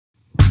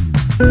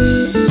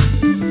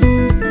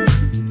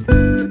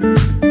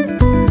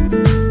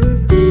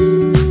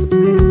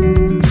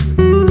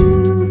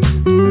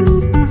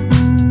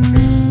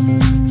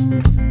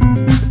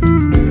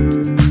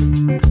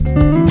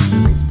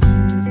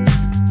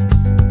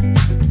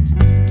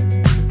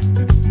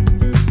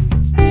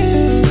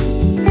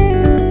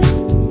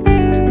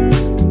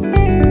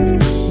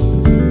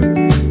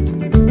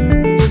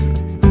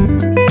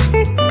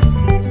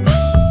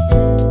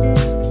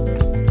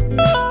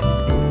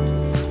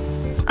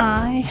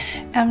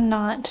I am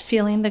not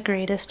feeling the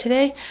greatest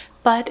today,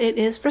 but it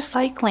is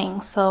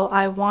recycling, so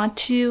I want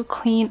to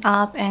clean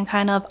up and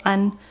kind of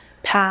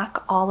unpack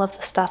all of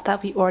the stuff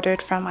that we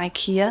ordered from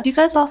IKEA. Do you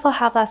guys also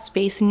have that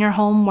space in your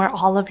home where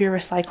all of your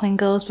recycling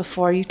goes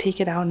before you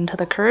take it out into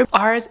the curb?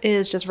 Ours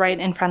is just right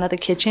in front of the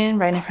kitchen,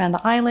 right in front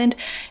of the island,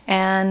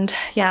 and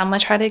yeah, I'm gonna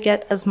try to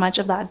get as much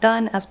of that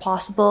done as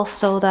possible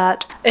so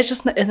that it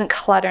just isn't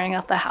cluttering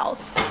up the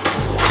house.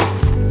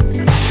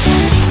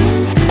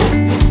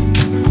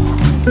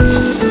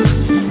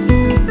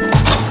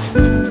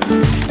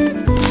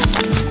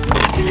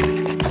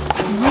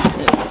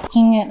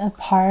 Taking it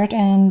apart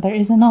and there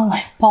isn't a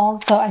light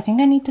bulb, so I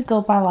think I need to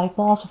go buy light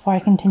bulbs before I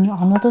continue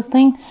on with this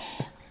thing.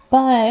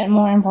 But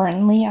more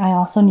importantly, I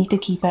also need to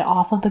keep it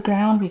off of the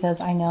ground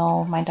because I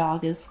know my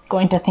dog is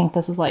going to think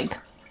this is like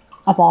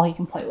a ball he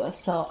can play with,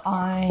 so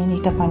I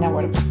need to find out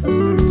where to put this.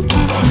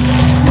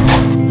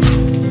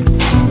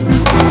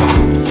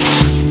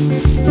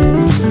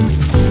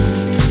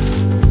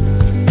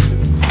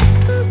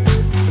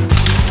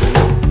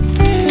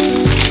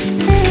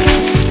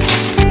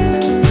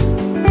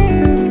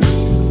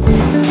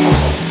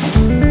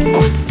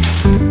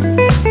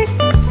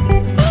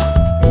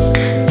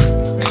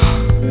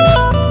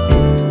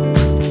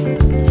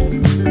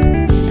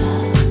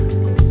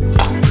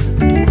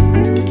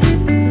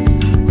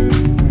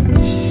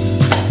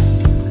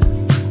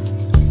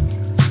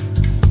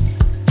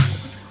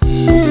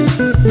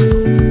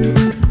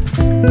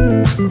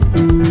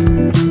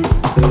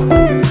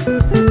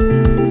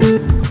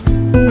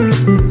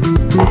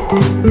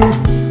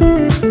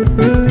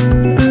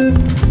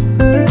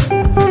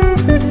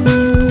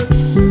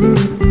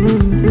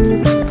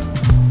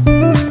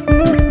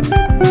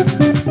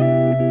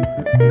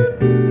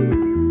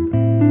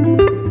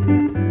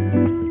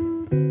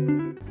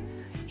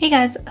 Hey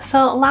guys,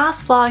 so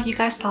last vlog you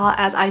guys saw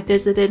as I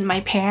visited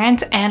my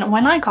parents, and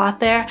when I got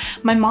there,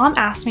 my mom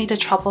asked me to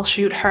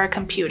troubleshoot her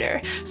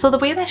computer. So the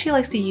way that she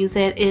likes to use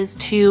it is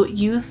to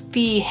use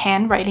the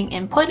handwriting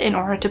input in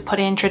order to put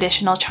in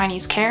traditional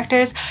Chinese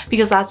characters,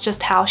 because that's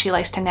just how she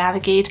likes to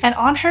navigate. And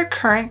on her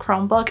current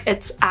Chromebook,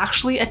 it's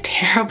actually a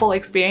terrible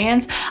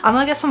experience. I'm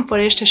gonna get some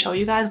footage to show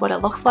you guys what it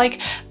looks like,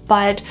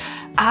 but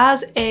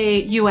as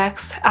a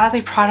UX, as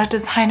a product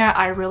designer,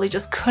 I really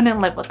just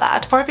couldn't live with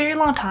that. For a very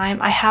long time,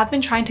 I have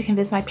been trying to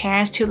convince my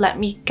parents to let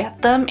me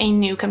get them a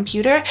new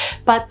computer,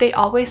 but they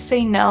always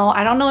say no.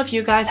 I don't know if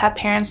you guys have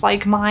parents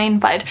like mine,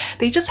 but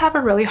they just have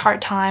a really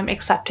hard time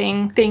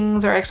accepting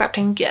things or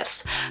accepting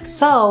gifts.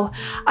 So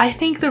I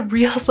think the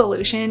real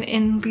solution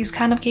in these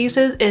kind of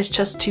cases is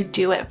just to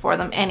do it for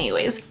them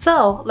anyways.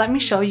 So let me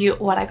show you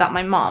what I got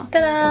my mom.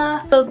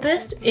 Ta-da! So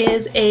this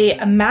is a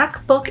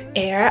MacBook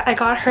Air. I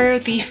got her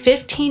the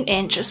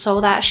 15-inch so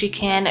that she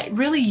can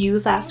really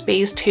use that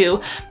space to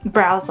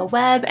browse the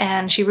web,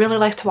 and she really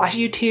likes to watch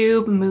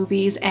YouTube,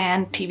 movies,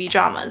 and TV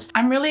dramas.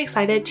 I'm really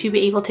excited to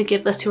be able to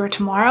give this to her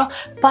tomorrow,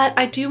 but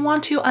I do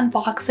want to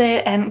unbox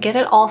it and get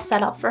it all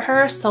set up for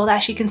her so that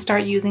she can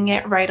start using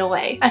it right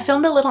away. I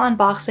filmed a little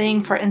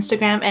unboxing for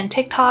Instagram and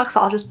TikTok,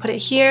 so I'll just put it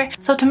here.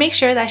 So to make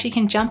sure that she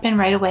can jump in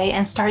right away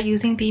and start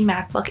using the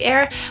MacBook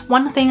Air,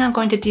 one thing I'm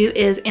going to do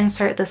is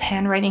insert this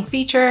handwriting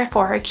feature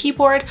for her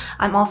keyboard.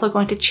 I'm also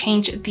going to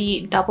change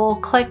the double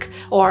click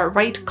or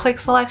right click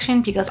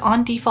selection, because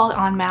on default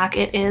on Mac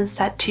it is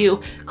set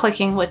to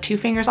clicking with 2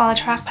 fingers on the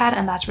trackpad,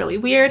 and that's really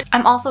weird.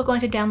 I'm also going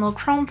to download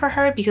Chrome for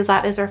her because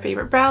that is her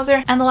favorite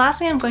browser. And the last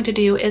thing I'm going to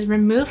do is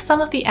remove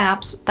some of the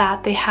apps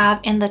that they have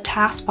in the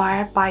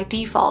taskbar by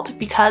default,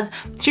 because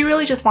she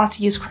really just wants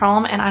to use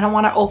Chrome and I don't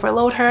want to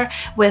overload her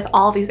with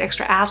all these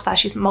extra apps that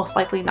she's most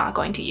likely not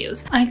going to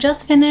use. I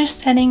just finished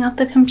setting up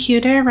the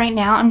computer. Right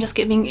now I'm just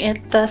giving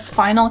it this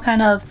final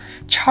kind of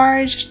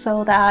charge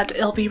so that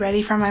it'll be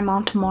ready for my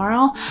mom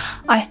tomorrow.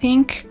 I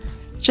think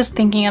just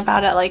thinking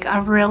about it, like,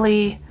 I'm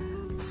really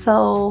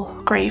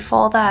so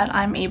grateful that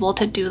I'm able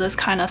to do this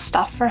kind of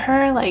stuff for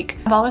her. Like,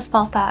 I've always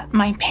felt that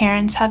my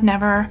parents have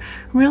never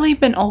really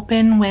been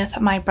open with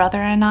my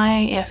brother and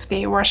I if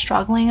they were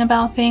struggling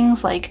about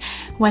things, like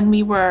when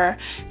we were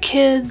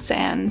kids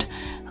and,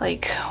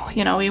 like,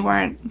 you know, we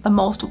weren't the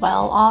most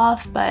well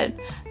off, but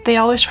they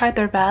always tried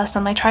their best,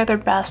 and they tried their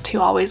best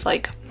to always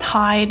like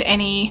hide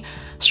any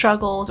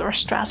struggles or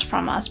stress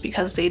from us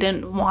because they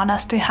didn't want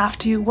us to have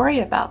to worry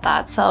about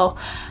that. So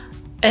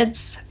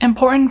it's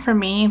important for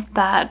me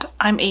that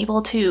I'm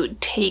able to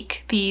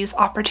take these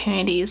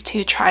opportunities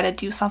to try to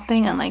do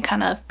something and like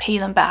kind of pay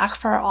them back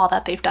for all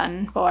that they've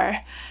done for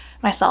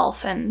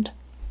myself. And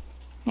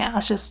yeah,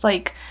 it's just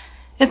like,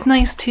 it's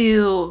nice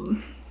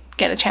to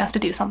get a chance to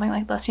do something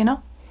like this, you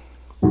know?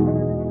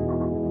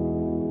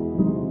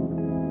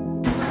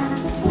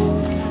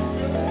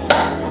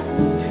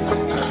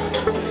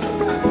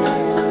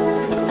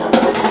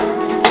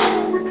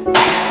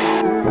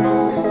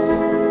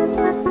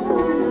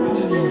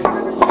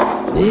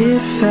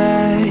 If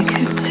I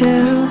could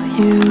tell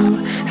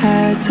you,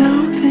 I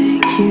don't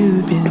think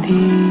you'd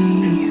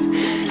believe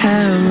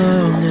how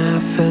long I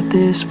felt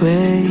this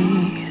way.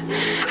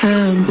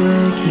 I'm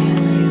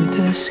begging you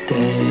to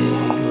stay.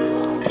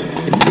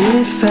 And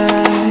If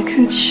I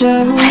could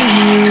show you,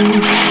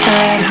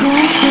 I'd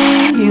hope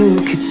that you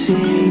could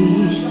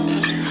see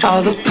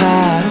all the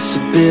possibilities.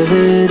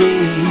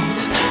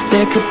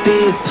 There could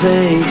be a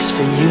place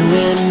for you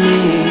and me.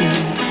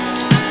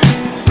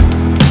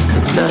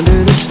 And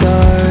under the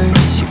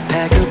stars, you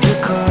pack up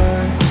your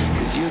car,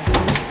 'cause you're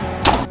going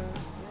far.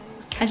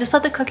 I just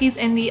put the cookies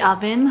in the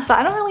oven, so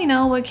I don't really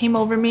know what came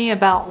over me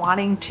about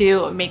wanting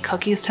to make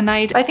cookies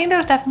tonight. I think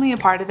there's definitely a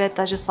part of it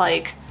that just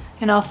like,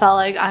 you know, felt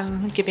like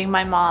I'm giving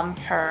my mom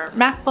her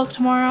MacBook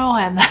tomorrow,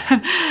 and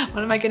then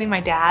what am I getting my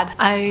dad?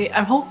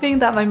 I'm hoping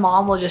that my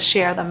mom will just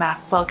share the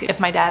MacBook if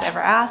my dad ever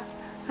asks.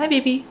 Hi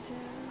baby.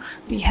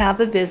 We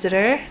have a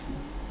visitor.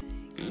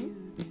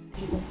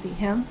 You can see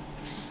him.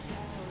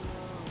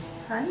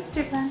 Hi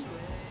Mr. Glenn.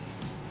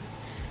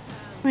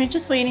 We're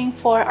just waiting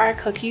for our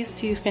cookies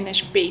to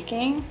finish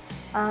baking.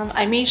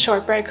 I made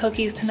shortbread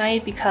cookies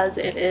tonight because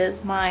it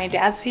is my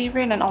dad's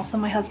favorite, and also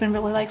my husband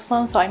really likes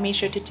them, so I made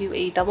sure to do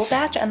a double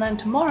batch, and then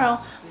tomorrow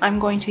I'm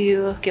going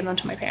to give them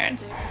to my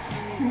parents.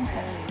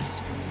 Okay.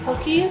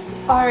 Cookies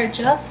are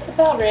just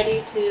about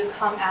ready to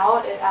come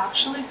out. It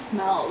actually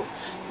smells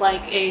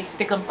like a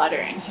stick of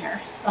butter in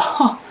here,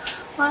 so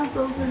let's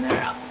open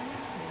it up.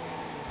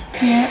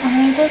 Here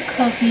are the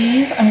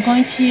cookies. I'm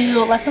going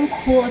to let them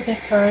cool a bit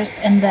first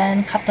and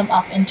then cut them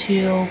up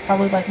into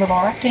probably like little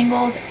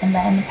rectangles and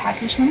then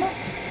package them up.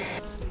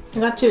 I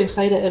got too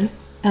excited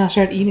and I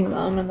started eating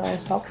them, and then I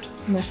stopped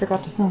and I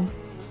forgot to film.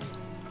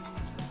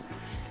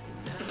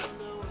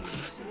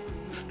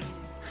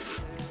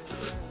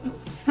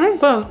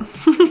 But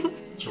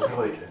it's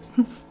really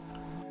good.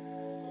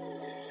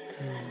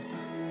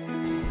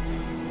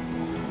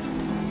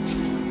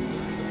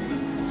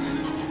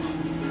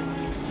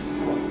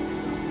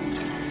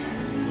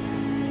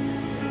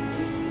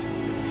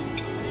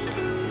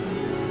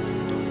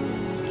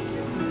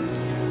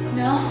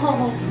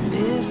 no.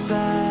 If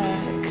I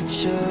could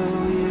show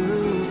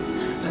you,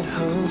 I'd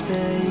hope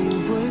that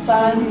you would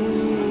Son.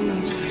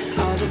 see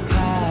all the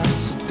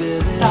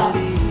possibilities.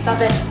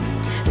 Stop it.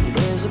 And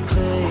there's a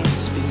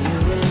place for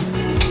you and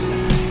me.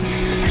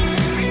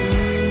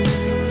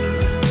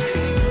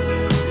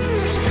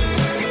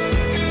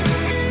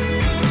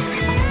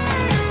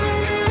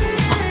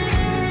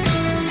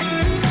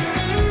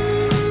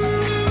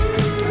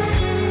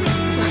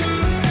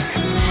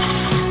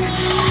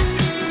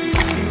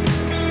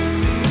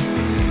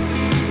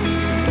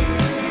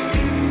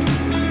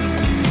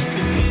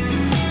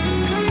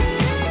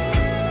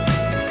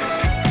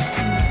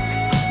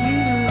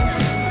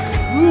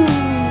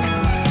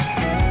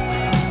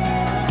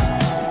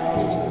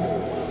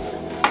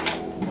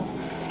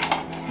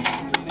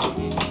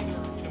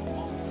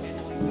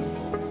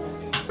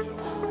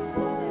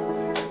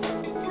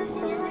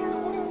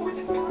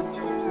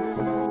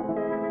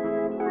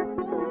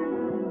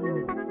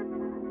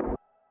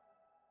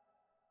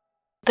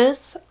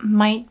 This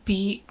might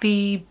be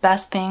the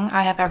best thing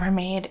I have ever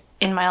made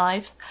in my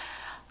life.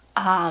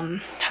 How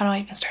do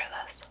I even start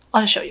this?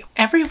 I'll just show you.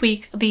 Every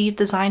week, the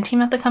design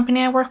team at the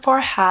company I work for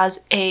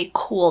has a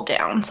cool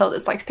down. So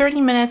it's like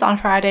 30 minutes on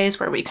Fridays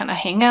where we kind of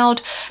hang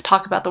out,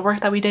 talk about the work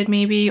that we did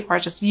maybe, or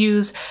just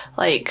use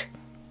like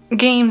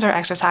games or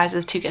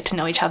exercises to get to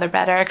know each other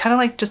better, kind of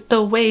like just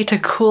the way to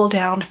cool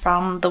down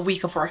from the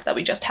week of work that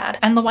we just had.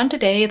 And the one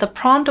today, the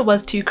prompt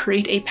was to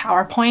create a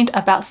PowerPoint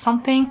about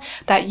something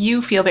that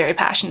you feel very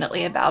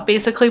passionately about.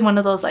 Basically one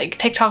of those like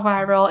TikTok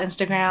viral,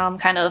 Instagram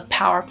kind of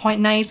PowerPoint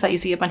nights that you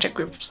see a bunch of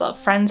groups of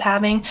friends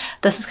having.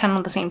 This is kind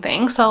of the same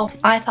thing. So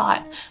I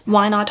thought,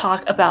 why not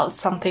talk about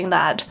something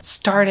that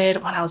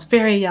started when I was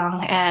very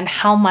young and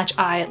how much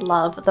I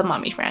love the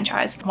Mummy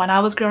franchise. When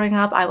I was growing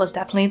up, I was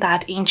definitely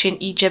that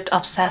ancient Egypt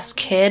obsessed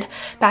kid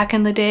back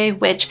in the day,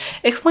 which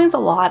explains a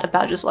lot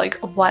about just like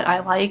what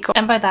I like,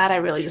 and by that I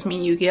really just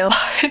mean Yu-Gi-Oh!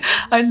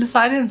 I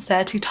decided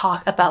instead to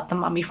talk about the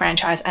Mummy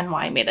franchise and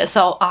why I made it.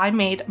 So I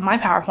made my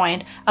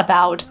PowerPoint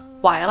about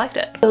why I liked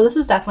it. So this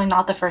is definitely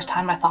not the first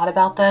time I thought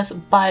about this,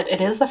 but it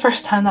is the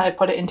first time that I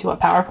put it into a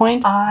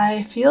PowerPoint.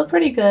 I feel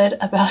pretty good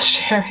about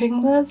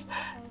sharing this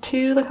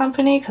to the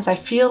company because I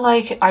feel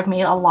like I've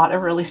made a lot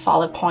of really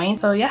solid points.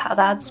 So yeah,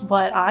 that's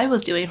what I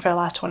was doing for the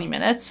last 20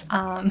 minutes.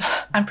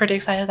 I'm pretty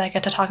excited that I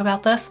get to talk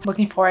about this.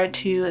 Looking forward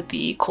to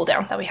the cool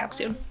down that we have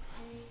soon.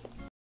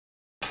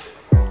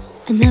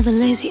 Another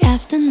lazy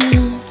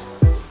afternoon.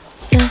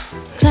 The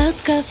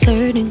clouds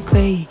covered in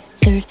gray.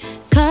 Third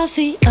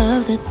coffee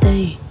of the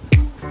day.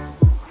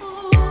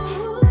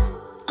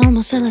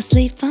 Almost fell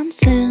asleep on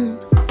Zoom.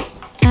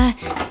 I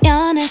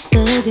yawn at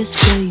the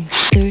display.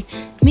 Third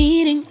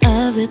meeting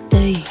of the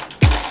day.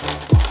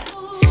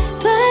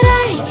 But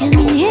I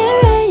can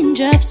hear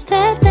raindrops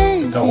tap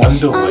dancing That one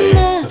delay.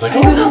 on It's like, the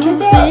oh, it's not too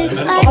bad. it's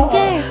And then, like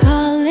they're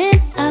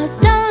calling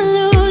out, don't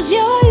lose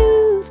your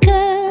youth,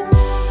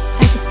 'cause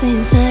I can stay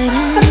inside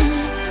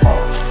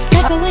and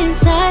tap away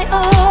inside.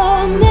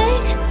 Oh,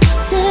 make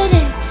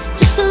today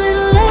just a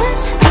little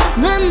less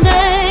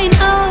mundane.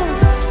 Oh,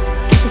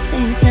 I can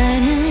stay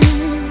inside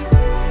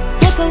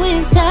and tap away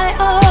inside.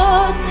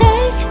 Oh,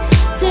 take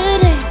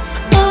today,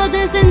 oh,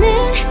 dancing in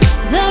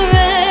the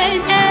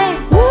rain. Hey,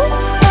 woo.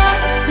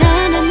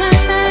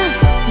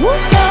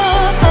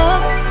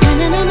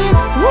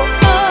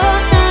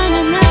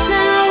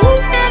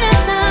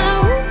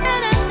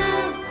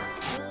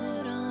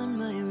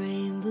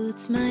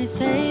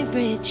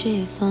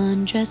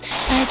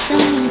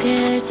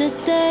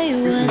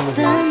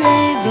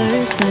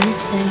 neighbors might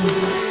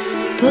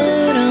say.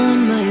 Put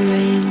on my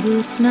rain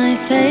boots, my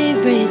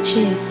favorite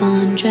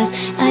chiffon dress.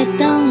 I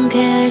don't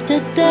care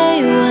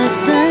today what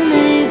the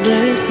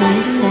neighbors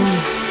might say,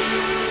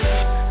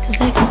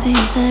 'cause I can stay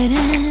inside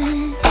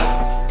and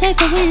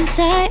type away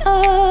inside.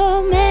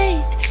 Oh,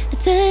 make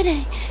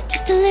today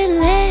just a little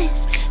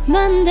less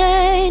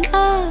mundane.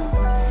 Oh,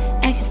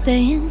 I can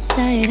stay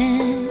inside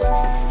and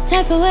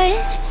type away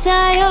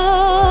inside.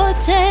 Oh,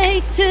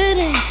 take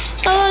today,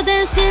 oh,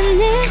 dancing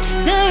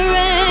in the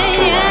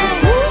rain, yeah.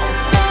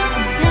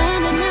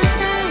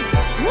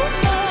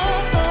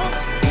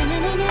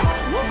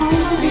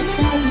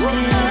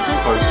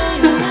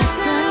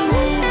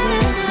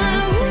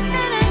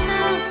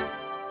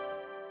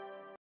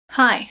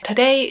 Hi,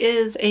 today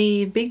is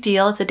a big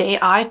deal. It's a day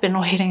I've been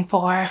waiting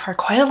for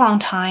quite a long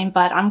time,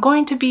 but I'm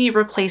going to be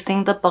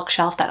replacing the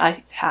bookshelf that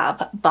I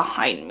have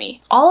behind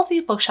me. All of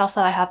the bookshelves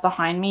that I have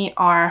behind me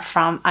are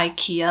from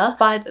IKEA,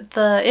 but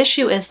the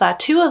issue is that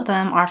 2 of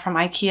them are from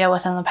IKEA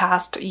within the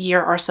past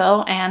year or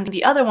so, and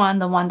the other one,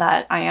 the one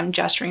that I am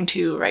gesturing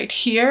to right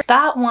here,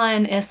 that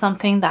one is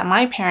something that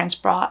my parents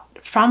brought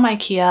from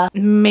IKEA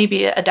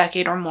maybe a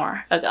decade or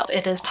more ago.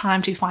 It is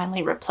time to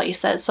finally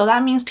replace it. So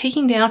that means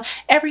taking down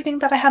everything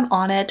that I have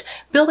on it,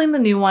 building the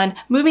new one,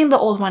 moving the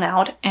old one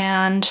out,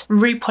 and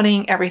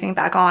re-putting everything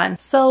back on.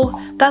 So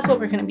that's what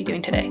we're going to be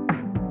doing today.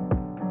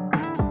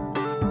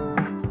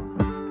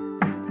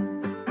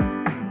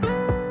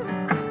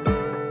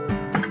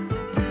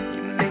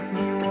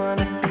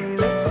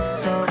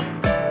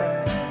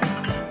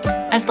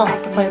 I still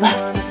have to play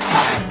this.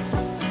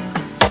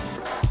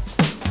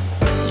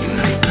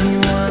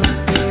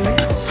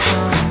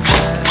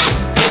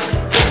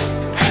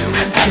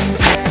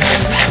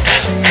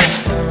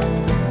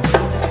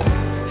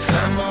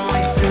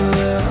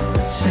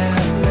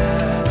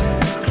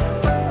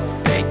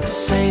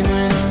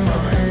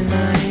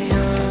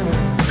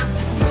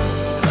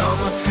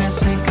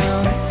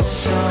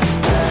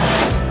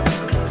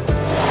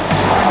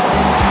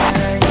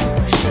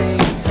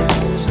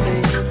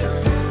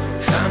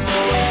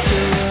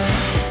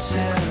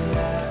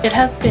 It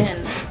has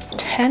been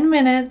 10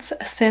 minutes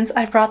since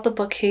I brought the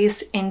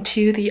bookcase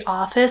into the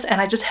office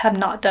and I just have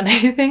not done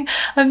anything.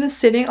 I've been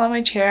sitting on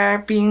my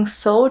chair being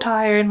so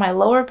tired, my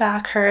lower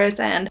back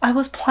hurts, and I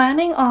was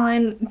planning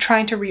on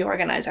trying to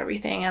reorganize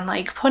everything and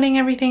like putting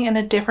everything in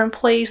a different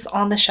place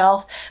on the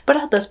shelf, but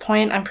at this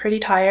point I'm pretty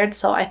tired,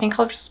 so I think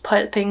I'll just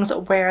put things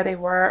where they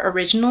were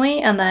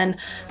originally and then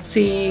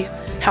see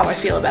how I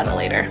feel about it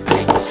later.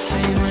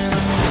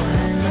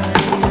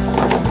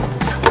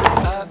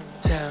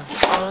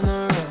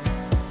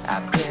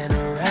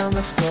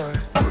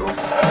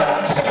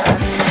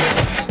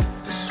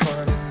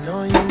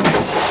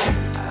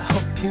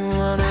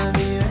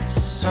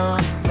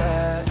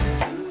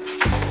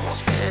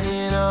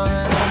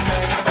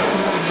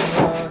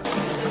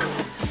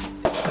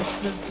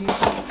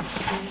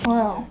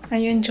 Well, are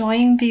you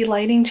enjoying the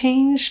lighting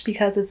change?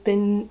 Because it's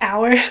been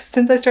hours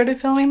since I started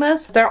filming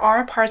this. There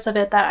are parts of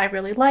it that I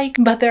really like,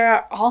 but there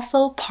are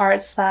also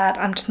parts that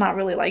I'm just not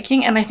really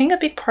liking. And I think a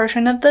big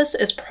portion of this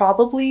is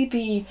probably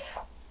the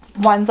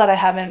ones that I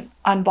haven't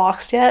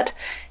unboxed yet.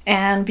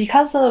 And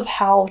because of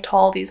how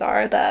tall these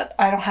are, that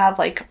I don't have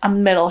like a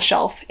middle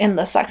shelf in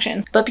this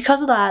section. But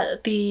because of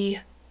that, the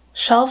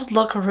shelves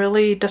look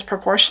really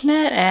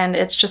disproportionate and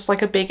it's just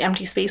like a big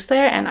empty space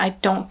there, and I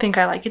don't think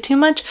I like it too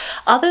much.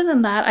 Other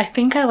than that, I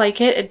think I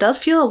like it. It does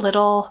feel a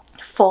little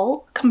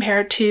full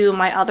compared to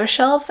my other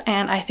shelves,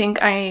 and I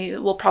think I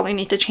will probably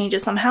need to change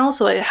it somehow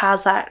so it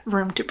has that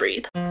room to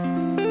breathe.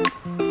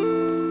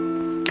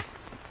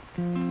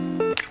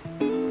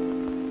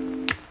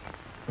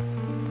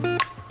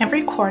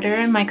 Every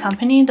quarter, my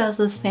company does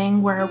this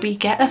thing where we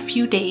get a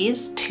few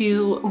days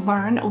to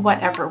learn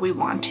whatever we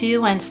want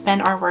to and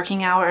spend our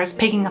working hours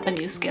picking up a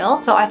new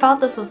skill. So I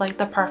thought this was like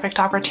the perfect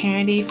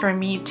opportunity for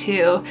me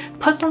to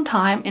put some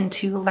time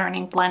into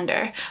learning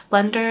Blender.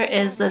 Blender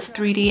is this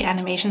 3D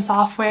animation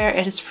software.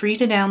 It is free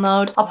to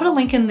download. I'll put a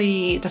link in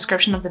the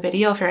description of the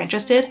video if you're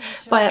interested,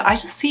 but I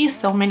just see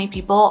so many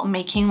people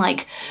making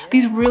like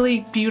these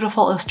really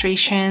beautiful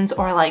illustrations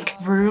or like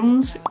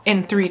rooms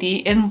in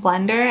 3D in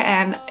Blender,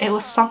 and it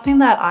was something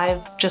that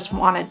I've just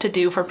wanted to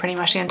do for pretty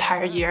much the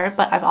entire year,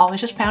 but I've always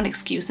just found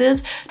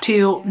excuses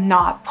to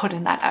not put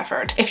in that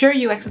effort. If you're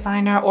a UX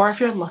designer or if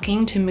you're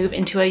looking to move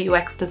into a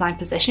UX design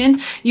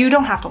position, you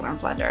don't have to learn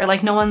Blender.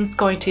 Like, no one's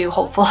going to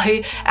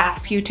hopefully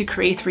ask you to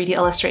create 3D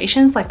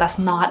illustrations. Like, that's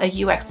not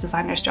a UX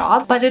designer's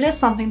job, but it is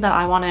something that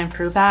I want to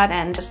improve at,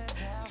 and just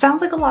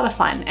sounds like a lot of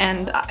fun,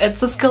 and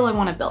it's a skill I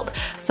want to build.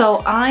 So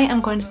I am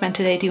going to spend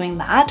today doing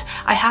that.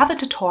 I have a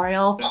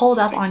tutorial pulled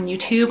up on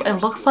YouTube. It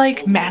looks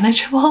like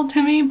manageable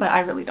to me, but I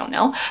really don't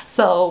know.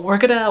 So we're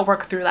gonna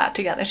work through that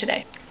together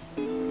today.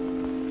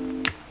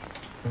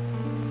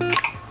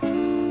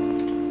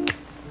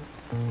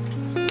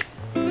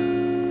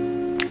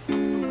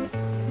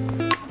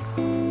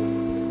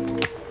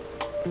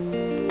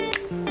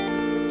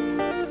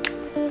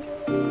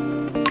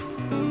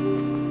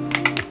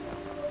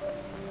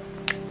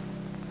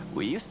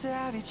 We used to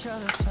have each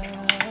other's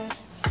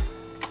playlists.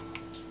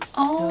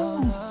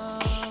 Oh,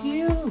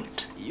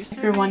 cute.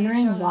 If you're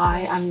wondering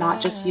why I'm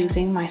not just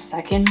using my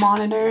second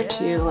monitor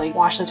to like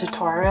watch the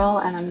tutorial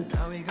and I'm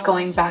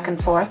going back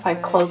and forth,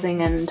 like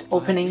closing and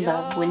opening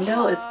the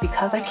window, it's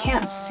because I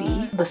can't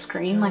see the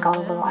screen, like all the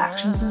little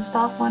actions and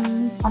stuff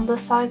on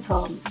this side,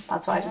 so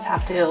that's why I just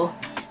have to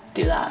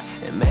do that.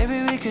 And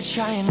maybe we could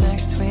try it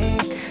next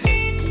week.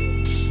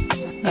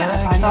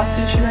 Yeah, if I got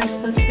sushi rice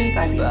this week,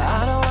 I'd be But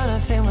I don't wanna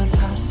think we're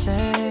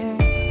toxic,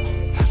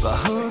 but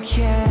who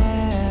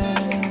cares?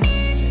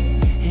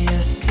 You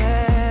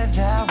said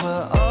that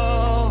we're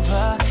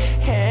over,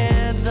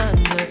 hands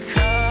under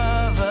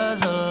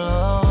covers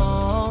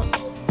alone.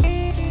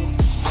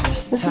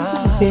 This is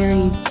a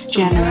very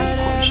generous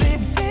portion.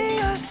 Everything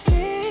I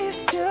see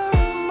still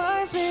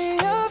reminds me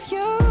of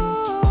you.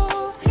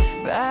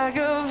 Back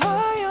of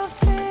all your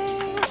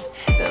things,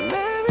 the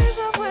memories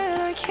of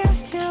when I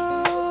kissed you.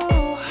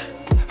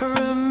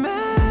 Remember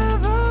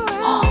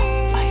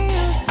when we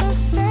used to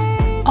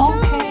say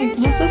Okay,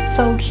 this is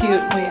so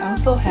cute. Wait, I'm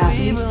so we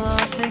happy. belong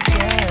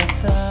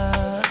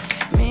together,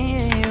 me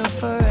and you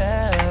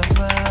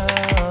forever.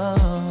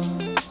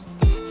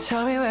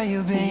 Tell me where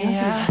you've been,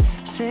 yeah,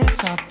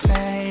 since our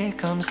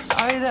break. I'm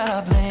sorry that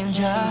I blamed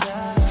ya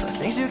for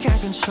things you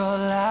can't control.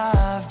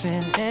 I've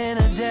been in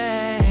a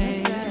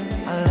daze.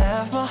 I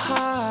left my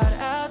heart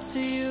out to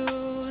you.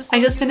 I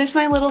just finished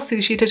my little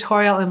sushi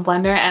tutorial in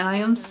Blender and I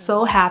am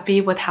so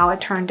happy with how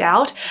it turned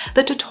out.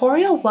 The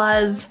tutorial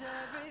was,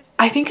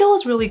 I think it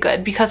was really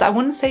good because I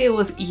wouldn't say it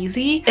was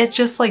easy. It's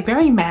just like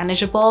very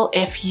manageable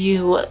if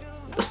you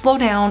slow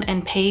down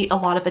and pay a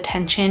lot of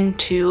attention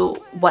to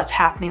what's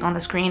happening on the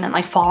screen and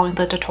like following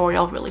the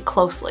tutorial really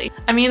closely.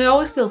 I mean, it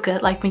always feels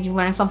good like when you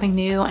learn something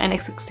new and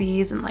it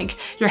succeeds and like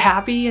you're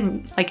happy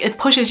and like it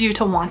pushes you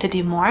to want to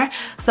do more.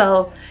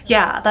 So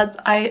yeah,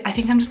 I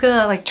think I'm just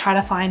gonna like try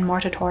to find more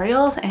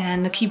tutorials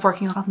and keep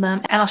working on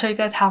them, and I'll show you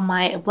guys how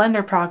my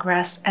Blender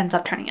progress ends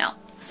up turning out.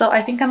 So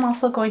I think I'm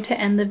also going to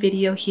end the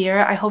video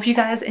here. I hope you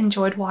guys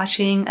enjoyed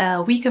watching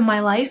a week in my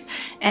life,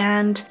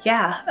 and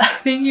yeah,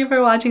 thank you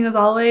for watching as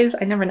always.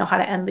 I never know how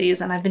to end these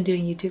and I've been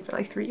doing YouTube for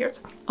like 3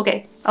 years.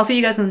 Okay, I'll see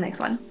you guys in the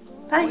next one.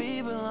 Bye!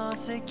 We belong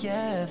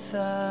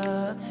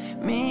together,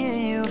 me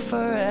and you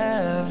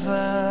forever.